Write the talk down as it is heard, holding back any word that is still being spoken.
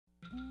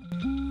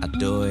I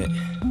do it.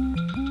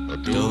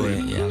 Do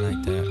it. Yeah, I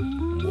like that.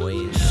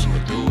 Boy, I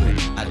do it.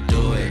 I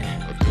do it.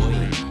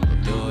 Boy,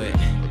 do it.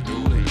 Do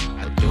it.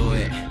 I do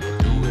it.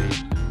 Do it.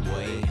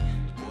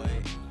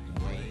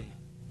 Boy.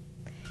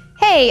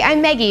 Hey,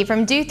 I'm Maggie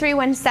from Do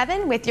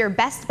 317 with your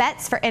best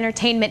bets for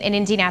entertainment in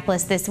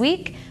Indianapolis this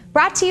week,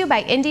 brought to you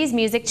by Indy's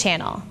Music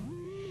Channel.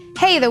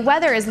 Hey, the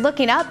weather is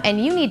looking up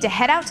and you need to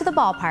head out to the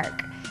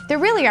ballpark. There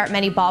really aren't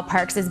many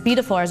ballparks as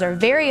beautiful as our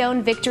very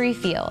own Victory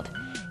Field.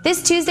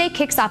 This Tuesday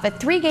kicks off a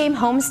 3-game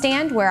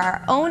homestand where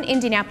our own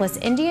Indianapolis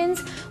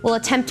Indians will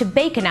attempt to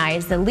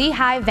baconize the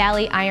Lehigh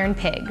Valley Iron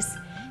Pigs.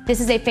 This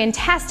is a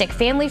fantastic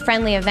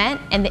family-friendly event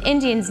and the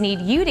Indians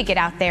need you to get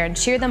out there and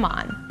cheer them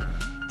on.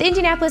 The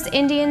Indianapolis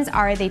Indians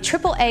are the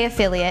AAA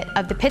affiliate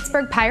of the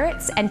Pittsburgh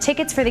Pirates and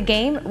tickets for the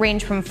game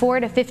range from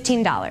 $4 to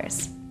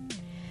 $15.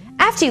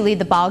 After you leave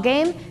the ball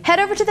game,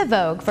 head over to the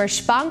Vogue for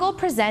Spangle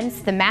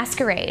Presents The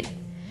Masquerade.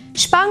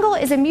 Spangle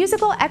is a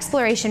musical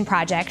exploration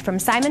project from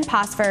Simon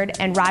Posford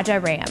and Raja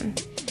Ram.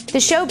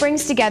 The show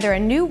brings together a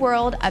new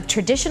world of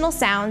traditional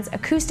sounds,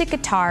 acoustic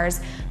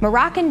guitars,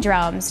 Moroccan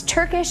drums,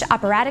 Turkish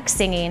operatic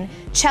singing,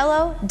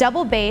 cello,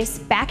 double bass,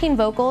 backing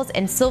vocals,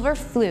 and silver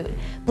flute,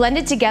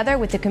 blended together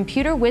with the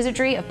computer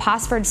wizardry of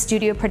Posford's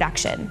studio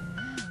production.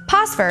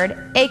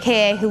 Posford,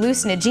 aka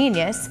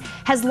Hallucinogenius,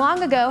 has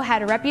long ago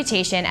had a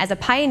reputation as a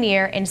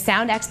pioneer in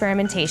sound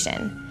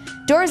experimentation.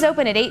 Doors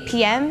open at 8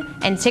 p.m.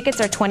 and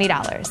tickets are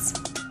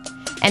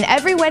 $20. And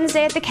every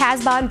Wednesday at the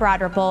Casbah in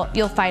Broad Ripple,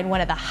 you'll find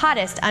one of the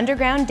hottest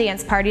underground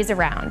dance parties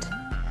around.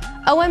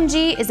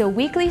 OMG is a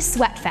weekly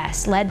sweat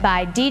fest led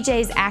by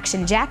DJs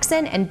Action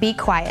Jackson and Be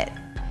Quiet.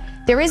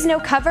 There is no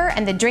cover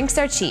and the drinks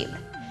are cheap.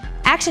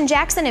 Action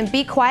Jackson and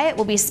Be Quiet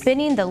will be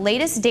spinning the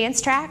latest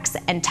dance tracks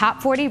and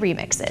top 40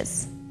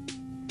 remixes.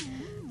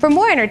 For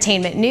more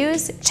entertainment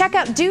news, check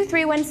out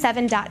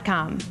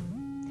do317.com.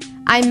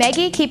 I'm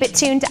Maggie. Keep it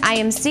tuned to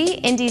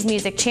IMC, Indy's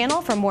Music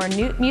Channel, for more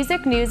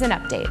music news and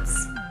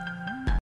updates.